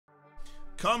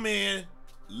come in,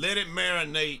 let it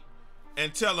marinate,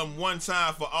 and tell them one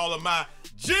time for all of my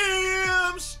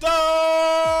gym stars.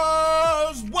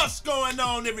 What's going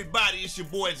on, everybody? It's your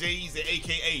boy Eazy,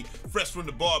 aka Fresh from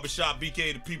the Barbershop,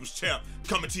 BK the People's Champ,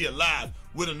 coming to you live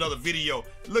with another video.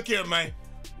 Look here, man,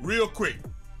 real quick.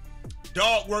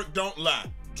 Dog work don't lie.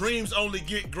 Dreams only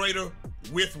get greater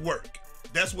with work.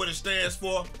 That's what it stands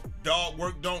for. Dog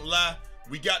work don't lie.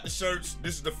 We got the shirts.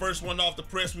 This is the first one off the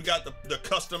press. We got the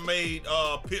custom-made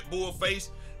pit bull face.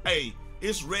 Hey,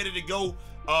 it's ready to go.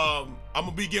 I'm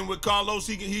gonna be getting with Carlos.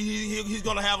 He's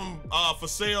gonna have them for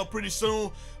sale pretty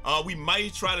soon. We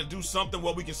might try to do something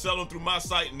where we can sell them through my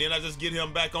site, and then I just get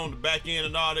him back on the back end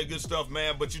and all that good stuff,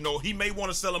 man. But you know, he may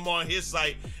want to sell them on his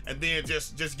site and then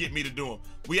just get me to do them.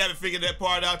 We haven't figured that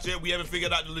part out yet. We haven't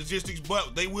figured out the logistics,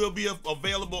 but they will be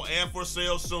available and for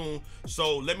sale soon.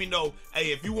 So let me know.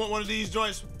 Hey, if you want one of these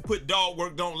joints, put dog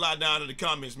work don't lie down in the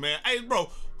comments, man. Hey, bro,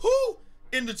 who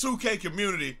in the 2K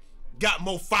community got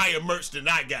more fire merch than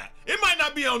I got? It might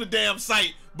not be on the damn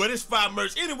site, but it's fire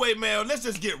merch. Anyway, man, let's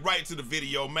just get right to the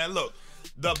video, man. Look,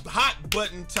 the hot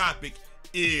button topic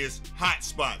is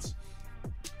hotspots.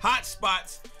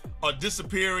 Hotspots are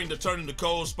disappearing. They're turning to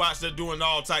cold spots. They're doing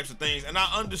all types of things. And I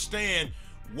understand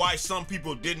why some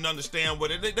people didn't understand what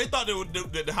they thought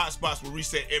that the hotspots would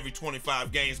reset every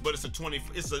 25 games, but it's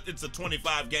a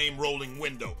 25 game rolling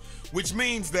window, which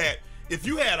means that if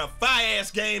you had a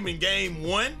fire-ass game in game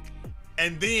 1,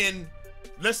 and then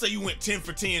let's say you went 10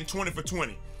 for 10, 20 for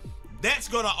 20, that's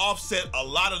gonna offset a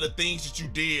lot of the things that you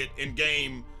did in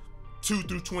game 2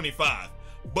 through 25.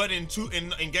 But in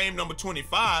game number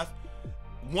 25,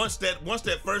 once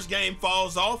that first game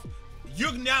falls off,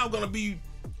 you're now gonna be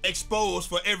exposed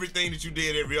for everything that you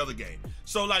did every other game.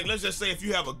 So like, let's just say if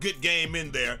you have a good game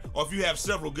in there, or if you have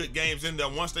several good games in there,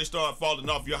 once they start falling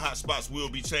off, your hotspots will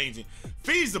be changing.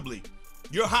 Feasibly,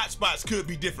 your hotspots could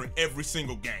be different every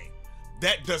single game.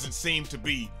 That doesn't seem to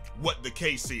be what the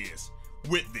case is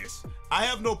with this. I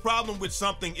have no problem with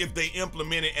something if they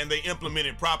implement it and they implement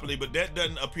it properly, but that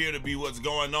doesn't appear to be what's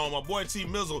going on. My boy T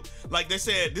Mizzle, like they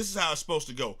said, this is how it's supposed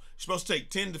to go. You're supposed to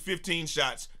take 10 to 15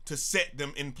 shots to set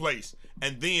them in place.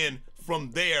 And then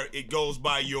from there, it goes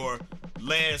by your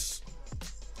last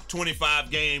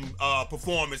 25 game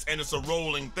performance, and it's a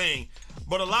rolling thing.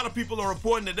 But a lot of people are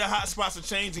reporting that their hotspots are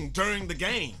changing during the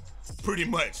game, pretty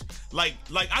much. Like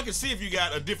I can see if you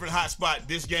got a different hotspot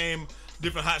this game,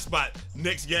 different hotspot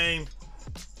next game,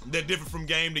 they're different from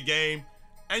game to game,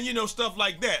 and you know, stuff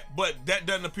like that. But that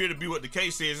doesn't appear to be what the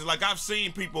case is. It's like I've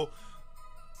seen people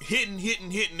hitting,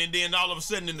 and then all of a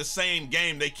sudden in the same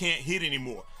game they can't hit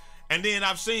anymore. And then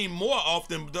I've seen more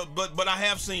often, but I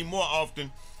have seen more often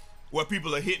where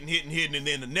people are hitting, and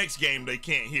then the next game they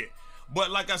can't hit. But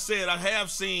like I said, I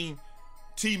have seen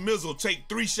T Mizzle take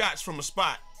 3 shots from a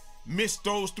spot, miss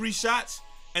those 3 shots,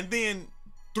 and then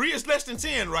 3 is less than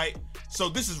 10, right? So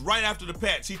this is right after the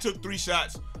patch. He took 3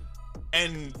 shots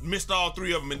and missed all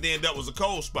 3 of them, and then that was a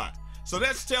cold spot. So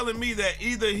that's telling me that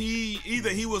either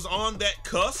he was on that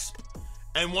cusp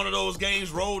and one of those games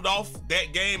rolled off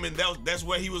that game, and that's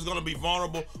where he was going to be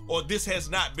vulnerable, or this has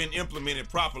not been implemented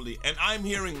properly. And I'm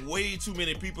hearing way too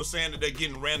many people saying that they're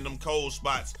getting random cold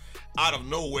spots out of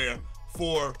nowhere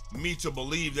for me to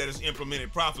believe that it's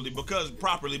implemented properly.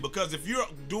 Because if you're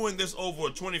doing this over a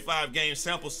 25 game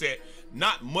sample set,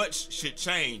 not much should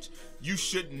change. You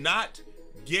should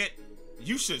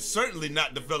certainly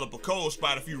not develop a cold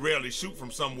spot if you rarely shoot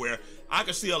from somewhere. I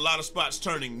can see a lot of spots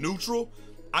turning neutral.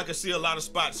 I can see a lot of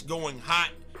spots going hot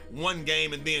one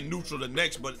game and then neutral the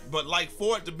next, but like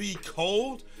for it to be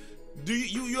cold, do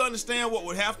you understand what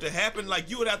would have to happen? Like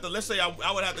you would have to, let's say I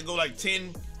would have to go like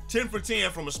 10 for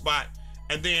 10 from a spot,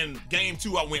 and then game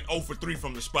 2 I went 0 for 3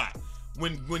 from the spot.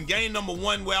 When game number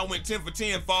 1 where I went 10 for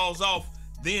 10 falls off,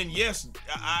 then yes,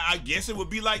 I guess it would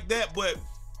be like that, but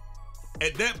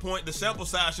at that point the sample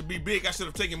size should be big. I should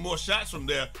have taken more shots from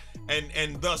there,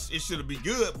 and thus it should be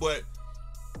good. But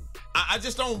I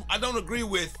don't agree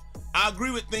with, I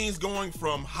agree with things going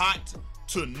from hot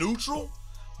to neutral,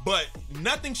 but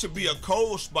nothing should be a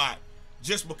cold spot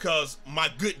just because my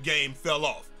good game fell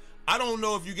off. I don't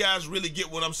know if you guys really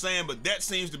get what I'm saying, but that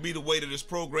seems to be the way to this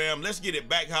program. Let's get it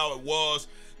back how it was.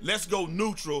 Let's go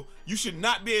neutral. You should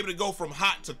not be able to go from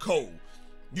hot to cold.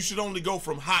 You should only go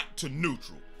from hot to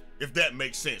neutral, if that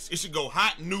makes sense. It should go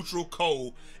hot, neutral,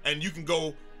 cold, and you can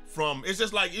go from, it's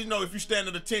just like, you know, if you stand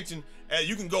at attention,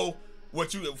 you can go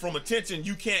from attention,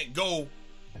 you can't go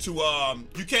to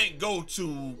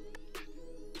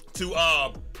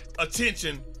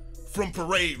attention from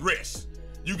parade rest.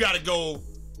 You gotta go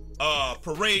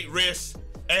parade rest,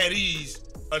 at ease,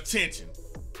 attention,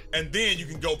 and then you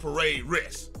can go parade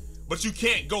rest. but you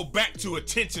can't go back to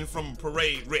attention from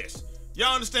parade rest.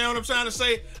 Y'all understand what I'm trying to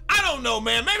say? I don't know,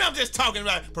 man. Maybe I'm just talking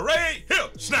about parade, hill,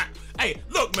 snap. Hey,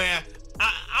 look, man,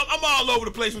 I'm all over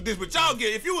the place with this, but y'all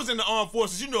get, if you was in the armed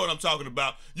forces, you know what I'm talking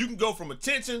about. You can go from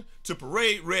attention to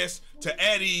parade rest to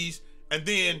at ease, and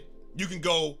then you can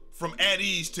go from at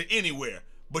ease to anywhere.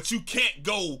 But you can't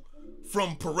go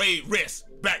from parade rest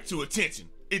back to attention.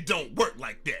 It don't work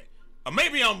like that. Or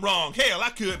maybe I'm wrong. Hell, I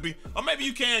could be. Or maybe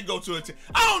you can go to attention.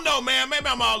 I don't know, man. Maybe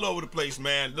I'm all over the place,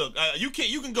 man. Look, you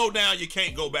can go down, you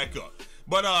can't go back up.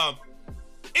 But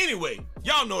anyway,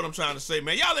 y'all know what I'm trying to say,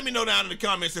 man. Y'all let me know down in the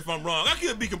comments if I'm wrong. I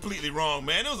could be completely wrong,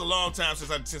 man. It was a long time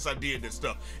since I did this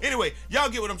stuff. Anyway, y'all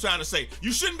get what I'm trying to say.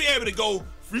 You shouldn't be able to go.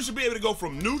 You should be able to go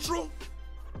from neutral,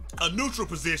 a neutral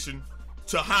position,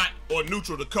 to hot or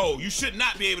neutral to cold. You should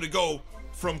not be able to go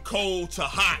from cold to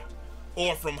hot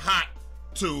or from hot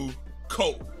to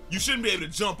cold. You shouldn't be able to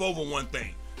jump over one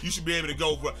thing. You should be able to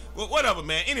go for, well, whatever,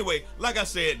 man. Anyway, like I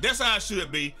said, that's how it should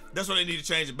be. That's what they need to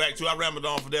change it back to. I rambled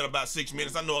on for that about 6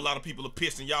 minutes. I know a lot of people are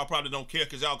pissed and y'all probably don't care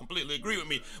because y'all completely agree with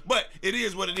me, but it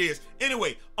is what it is.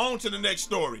 Anyway, on to the next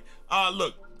story.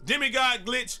 Look, DEMIGOD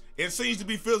glitch, it seems to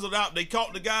be fizzled out. They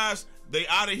caught the guys. They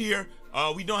out of here.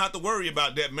 We don't have to worry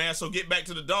about that, man. So get back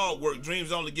to the dog work.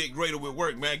 Dreams only get greater with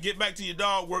work, man. Get back to your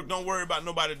dog work. Don't worry about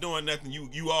nobody doing nothing.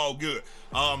 You all good.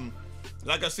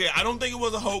 Like I said, I don't think it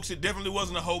was a hoax. It definitely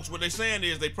wasn't a hoax. What they're saying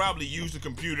is they probably used the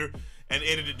computer and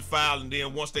edited the file, and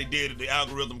then once they did it, the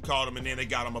algorithm caught them, and then they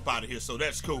got them up out of here. So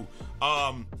that's cool.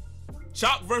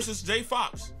 Choc versus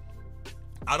Jfox.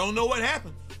 I don't know what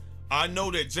happened. I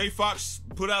know that Jfox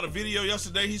put out a video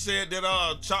yesterday. He said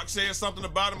that Choc said something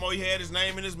about him, or he had his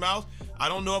name in his mouth. I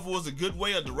don't know if it was a good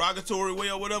way, a derogatory way,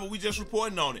 or whatever. We just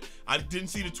reporting on it. I didn't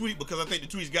see the tweet because I think the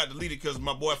tweets got deleted because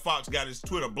my boy Fox got his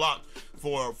Twitter blocked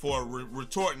for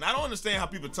retorting. I don't understand how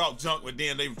people talk junk, but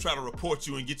then they try to report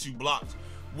you and get you blocked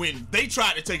when they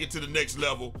tried to take it to the next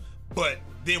level. But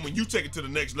then when you take it to the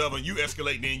next level and you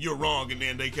escalate, then you're wrong, and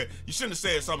then you shouldn't have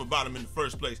said something about him in the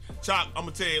first place. Choc, I'm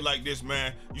gonna tell you like this,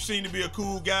 man. You seem to be a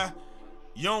cool guy.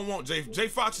 You don't want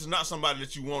Jfox is not somebody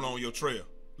that you want on your trail.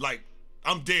 Like,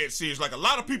 I'm dead serious. Like, a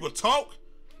lot of people talk,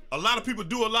 a lot of people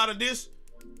do a lot of this.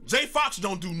 Jfox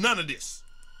don't do none of this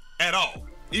at all.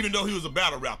 Even though he was a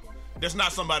battle rapper, that's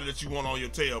not somebody that you want on your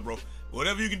tail, bro.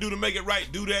 Whatever you can do to make it right,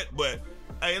 do that. But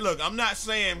hey, look, I'm not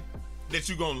saying that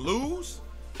you're gonna lose.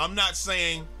 I'm not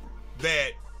saying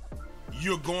that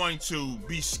you're going to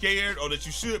be scared or that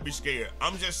you should be scared.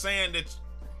 I'm just saying that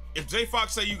if Jfox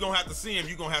say you're gonna have to see him,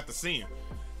 you're gonna have to see him.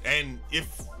 And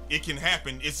if it can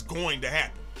happen, it's going to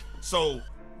happen. So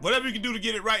whatever you can do to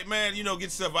get it right, man, you know, get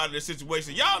yourself out of this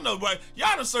situation. Y'all know, bro,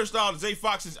 y'all done searched all the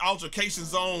Jfox's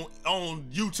altercations on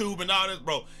YouTube and all this,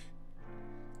 bro.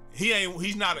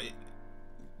 He's not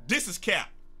this is cap.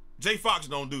 Jfox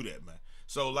don't do that, man.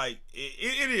 So, like,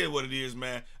 it is what it is,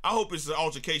 man. I hope it's an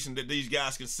altercation that these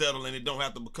guys can settle and it don't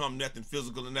have to become nothing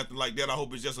physical and nothing like that. I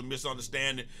hope it's just a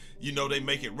misunderstanding. You know, they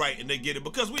make it right and they get it.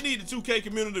 Because we need the 2K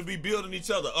community to be building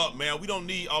each other up, man. We don't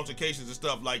need altercations and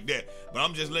stuff like that. But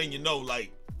I'm just letting you know,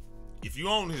 like, if you're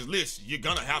on his list, you're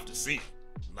gonna have to see him.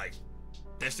 Like,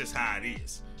 that's just how it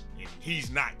is. And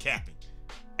he's not capping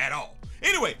at all.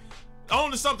 Anyway, on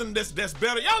to something that's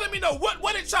better. Y'all let me know,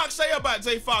 what did Choc say about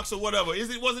Jfox or whatever?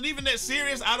 Was it even that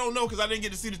serious? I don't know, because I didn't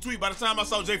get to see the tweet. By the time I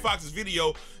saw Jfox's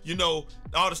video, you know,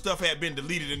 all the stuff had been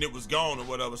deleted and it was gone or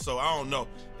whatever. So I don't know.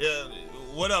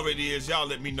 Whatever it is, y'all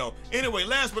let me know. Anyway,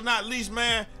 last but not least,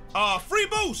 man, free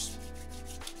boost.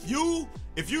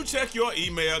 If you check your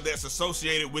email that's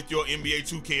associated with your NBA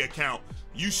 2K account,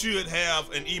 you should have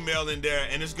an email in there,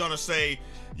 and it's gonna say,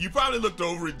 you probably looked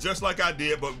over it just like I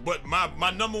did, but my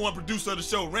 #1 producer of the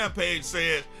show, Rampage,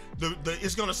 said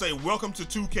it's gonna say, welcome to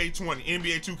 2K20,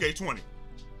 NBA 2K20.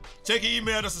 Check your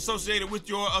email that's associated with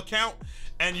your account,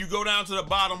 and you go down to the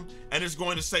bottom, and it's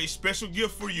going to say special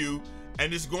gift for you,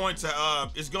 and it's going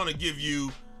to give you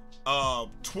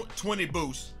 20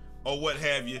 boosts or what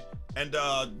have you, and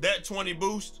that 20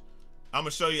 boost, I'm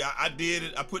gonna show you. I did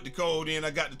it. I put the code in.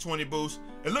 I got the 20 boosts.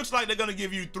 It looks like they're gonna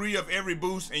give you 3 of every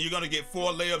boost, and you're gonna get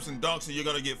 4 layups and dunks, and you're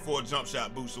gonna get 4 jump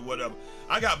shot boosts or whatever.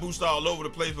 I got boosts all over the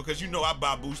place because you know I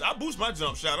buy boosts. I boost my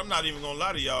jump shot. I'm not even gonna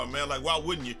lie to y'all, man. Like, why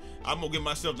wouldn't you? I'm gonna give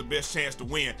myself the best chance to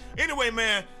win. Anyway,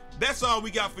 man, that's all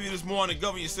we got for you this morning.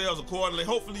 Govern yourselves accordingly.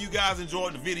 Hopefully you guys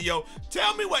enjoyed the video.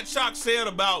 Tell me what Choc said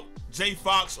about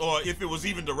Jfox, or if it was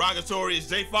even derogatory. Is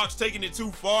Jfox taking it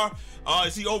too far?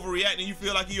 Is he overreacting? You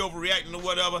feel like he overreacting or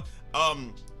whatever?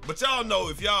 But y'all know,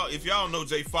 if y'all know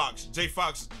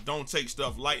Jfox don't take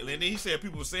stuff lightly. And then he said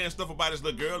people were saying stuff about his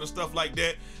little girl and stuff like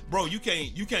that. Bro, you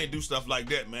can't do stuff like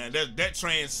that, man. That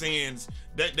transcends,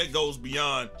 that goes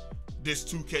beyond this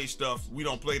 2K stuff. We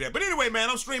don't play that. But anyway, man,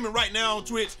 I'm streaming right now on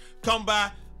Twitch. Come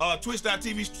by.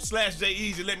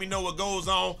 Twitch.tv/JEazy. Let me know what goes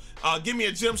on. Give me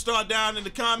a gem star down in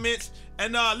the comments,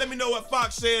 and let me know what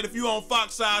Fox said. If you on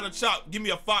Fox side or Choc, give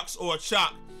me a Fox or a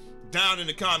Choc down in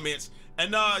the comments.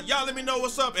 And y'all let me know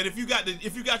what's up. And if you got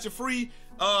your free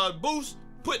boost,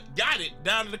 got it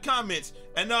down in the comments.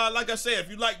 And like I said,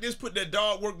 if you like this, put that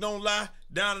dog work don't lie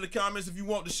down in the comments if you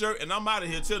want the shirt. And I'm out of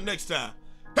here till next time.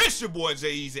 It's your boy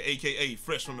JEazy, aka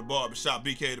Fresh from the Barbershop,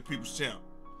 BK the People's Champ.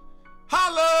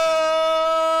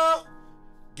 Holla!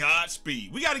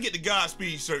 Godspeed. We got to get the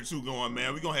Godspeed shirt too going,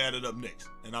 man. We're going to have it up next.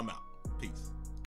 And I'm out. Peace.